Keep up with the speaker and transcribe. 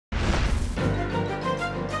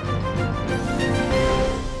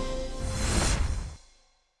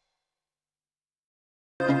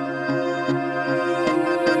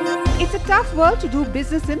tough world to do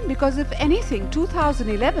business in because if anything,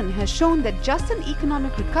 2011 has shown that just an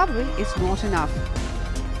economic recovery is not enough.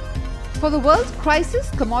 For the world, crisis,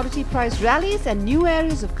 commodity price rallies and new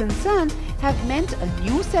areas of concern have meant a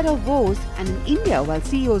new set of woes, and in India, while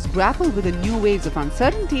CEOs grapple with the new waves of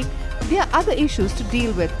uncertainty, there are other issues to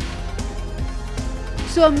deal with.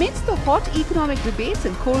 So amidst the hot economic debates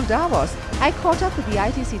in cold Davos, I caught up with the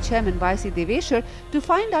ITC chairman Y C Deveshwar to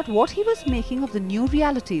find out what he was making of the new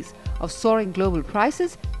realities of soaring global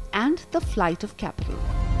prices and the flight of capital.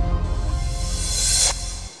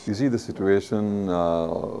 You see, the situation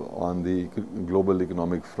on the global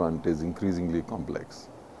economic front is increasingly complex.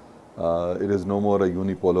 It is no more a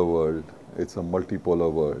unipolar world, it's a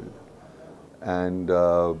multipolar world. And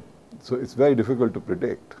so it's very difficult to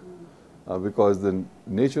predict because the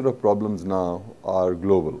nature of problems now are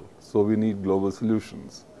global. So we need global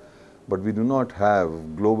solutions. But we do not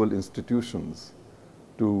have global institutions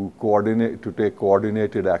to coordinate, to take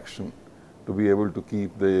coordinated action to be able to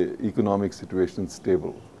keep the economic situation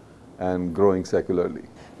stable and growing secularly.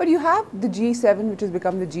 But you have the G7, which has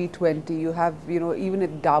become the G20. You have, even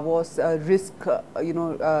at Davos, risk,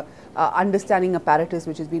 understanding apparatus,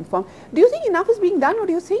 which has been formed. Do you think enough is being done, or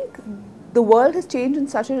do you think the world has changed in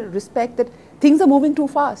such a respect that things are moving too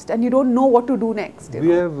fast and you don't know what to do next? We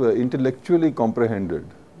have intellectually comprehended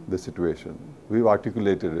the situation. We've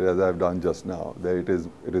articulated it, as I've done just now, that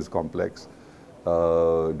it is complex.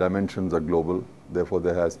 Dimensions are global, therefore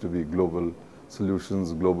there has to be global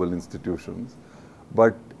solutions, global institutions.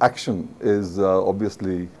 But action is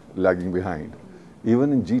obviously lagging behind.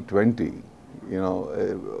 Even in G20,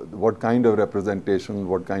 what kind of representation,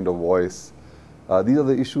 what kind of voice, these are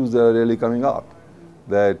the issues that are really coming up.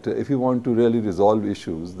 That if you want to really resolve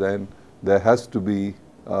issues, then there has to be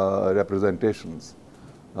representations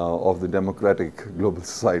of the democratic global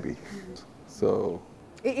society. So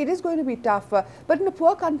it is going to be tough, but in a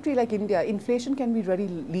poor country like India, inflation can be very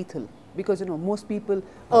lethal because most people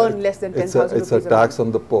earn less than 10,000 rupees. It's a tax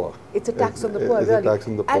on the poor. It's a tax on the poor, really. It's a tax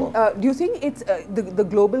on the poor. And do you think it's the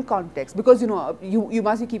global context? Because you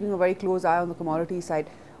must be keeping a very close eye on the commodity side.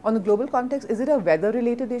 On the global context, is it a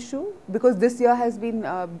weather-related issue because this year has been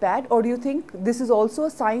bad, or do you think this is also a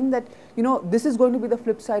sign that this is going to be the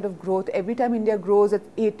flip side of growth? Every time India grows at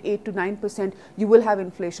 8 to 9%, you will have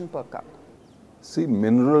inflation per capita. See,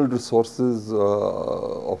 mineral resources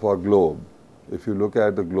of our globe, if you look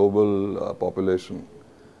at the global population,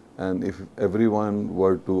 and if everyone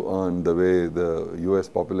were to earn the way the US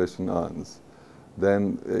population earns,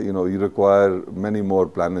 then you require many more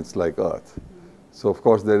planets like Earth. So of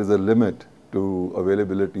course there is a limit to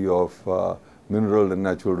availability of mineral and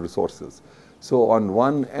natural resources. So on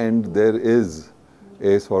one end there is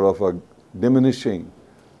a sort of a diminishing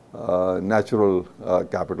natural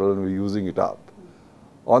capital, and we're using it up.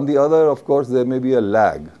 On the other, of course, there may be a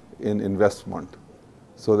lag in investment,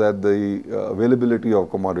 so that the availability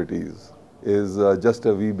of commodities is just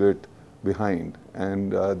a wee bit behind,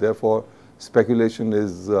 and therefore speculation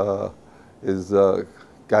is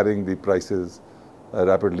carrying the prices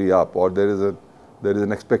rapidly up, or there is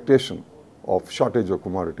an expectation of shortage of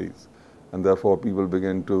commodities, and therefore people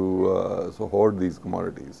begin to hoard these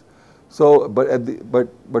commodities. So,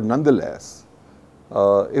 but nonetheless,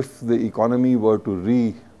 if the economy were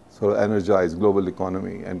to energize global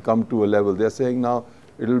economy and come to a level, they're saying now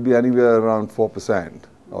it will be anywhere around 4%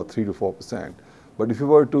 or 3 to 4%. But if you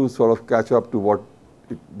were to sort of catch up to what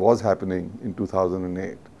it was happening in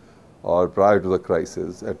 2008 or prior to the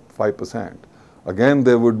crisis at 5%, again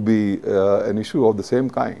there would be an issue of the same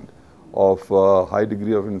kind of high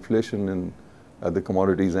degree of inflation at the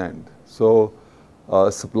commodities end. So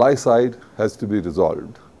supply side has to be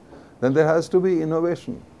resolved. Then there has to be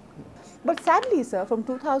innovation. But sadly, sir, from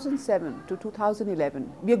 2007 to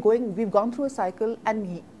 2011, we've gone through a cycle,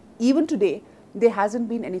 and even today, there hasn't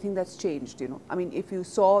been anything that's changed. I mean, if you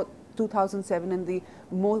saw 2007, and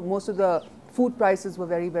most of the food prices were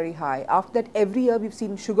very, very high. After that, every year we've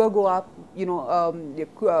seen sugar go up,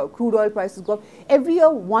 crude oil prices go up. Every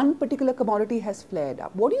year, one particular commodity has flared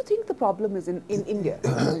up. What do you think the problem is in India?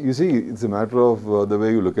 You see, it's a matter of the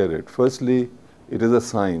way you look at it. Firstly, it is a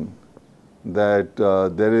sign that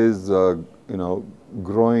there is,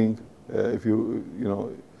 growing, if you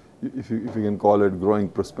can call it growing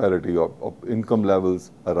prosperity, of income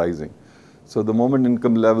levels are rising. So the moment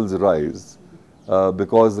income levels rise,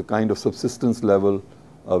 because the kind of subsistence level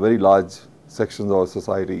very large sections of our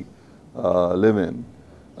society live in,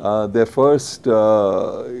 their first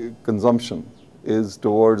consumption is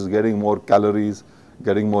towards getting more calories,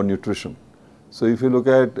 getting more nutrition. So if you look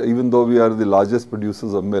at, even though we are the largest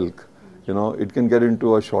producers of milk, it can get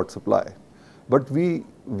into a short supply. but we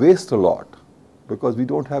waste a lot because we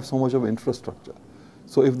don't have so much of infrastructure.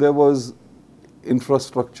 So if there was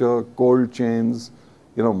infrastructure, cold chains,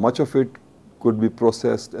 much of it could be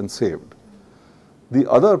processed and saved. The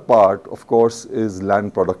other part, of course, is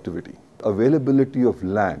land productivity. Availability of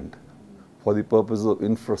land for the purpose of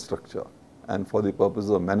infrastructure and for the purpose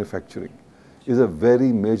of manufacturing is a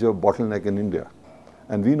very major bottleneck in India.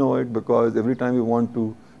 And we know it because every time we want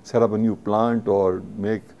to set up a new plant or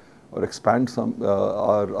expand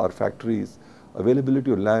our factories,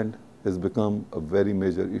 availability of land has become a very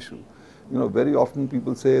major issue. Very often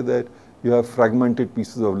people say that you have fragmented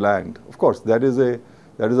pieces of land. Of course, that is a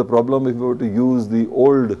problem if we were to use the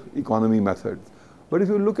old economy methods. But if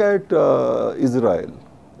you look at Israel,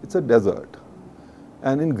 it's a desert.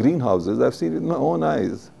 And in greenhouses, I've seen it with my own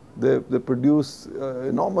eyes, they produce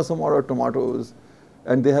enormous amount of tomatoes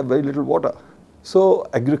and they have very little water. So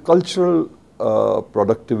agricultural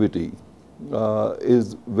productivity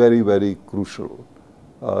is very, very crucial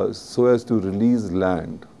so as to release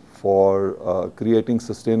land for creating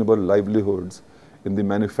sustainable livelihoods in the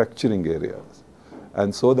manufacturing areas,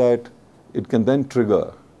 and so that it can then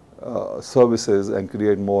trigger services and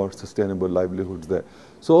create more sustainable livelihoods there.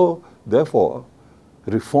 So therefore,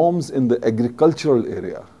 reforms in the agricultural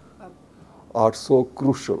area are so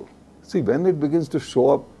crucial. See, when it begins to show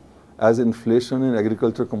up as inflation in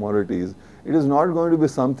agricultural commodities, it is not going to be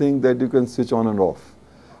something that you can switch on and off,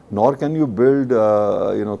 nor can you build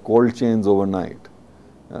cold chains overnight,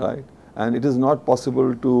 right? And it is not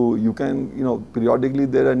possible to, you can, periodically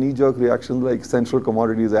there are knee-jerk reactions like Central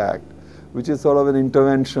Commodities Act, which is sort of an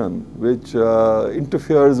intervention which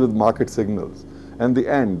interferes with market signals. And the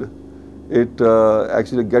end, it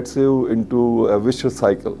actually gets you into a vicious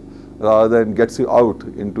cycle rather than gets you out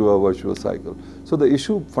into a virtuous cycle. So the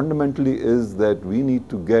issue fundamentally is that we need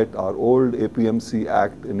to get our old APMC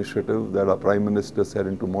Act initiative that our Prime Minister set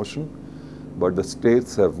into motion, but the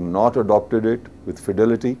states have not adopted it with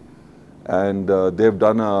fidelity, and they've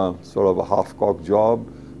done a sort of a half-cocked job.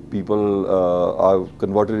 People are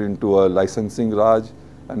converted into a licensing Raj,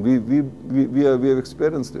 and we have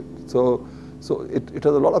experienced it. So it has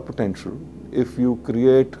a lot of potential if you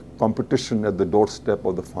create competition at the doorstep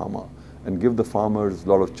of the farmer and give the farmers a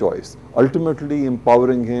lot of choice. Ultimately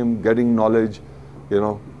empowering him, getting knowledge,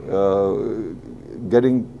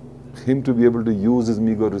 getting him to be able to use his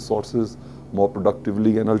meager resources more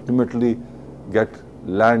productively, and ultimately get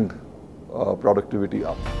land productivity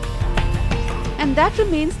up. And that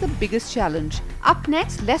remains the biggest challenge. Up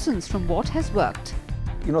next, lessons from what has worked.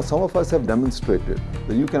 Some of us have demonstrated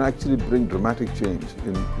that you can actually bring dramatic change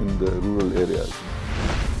in the rural areas.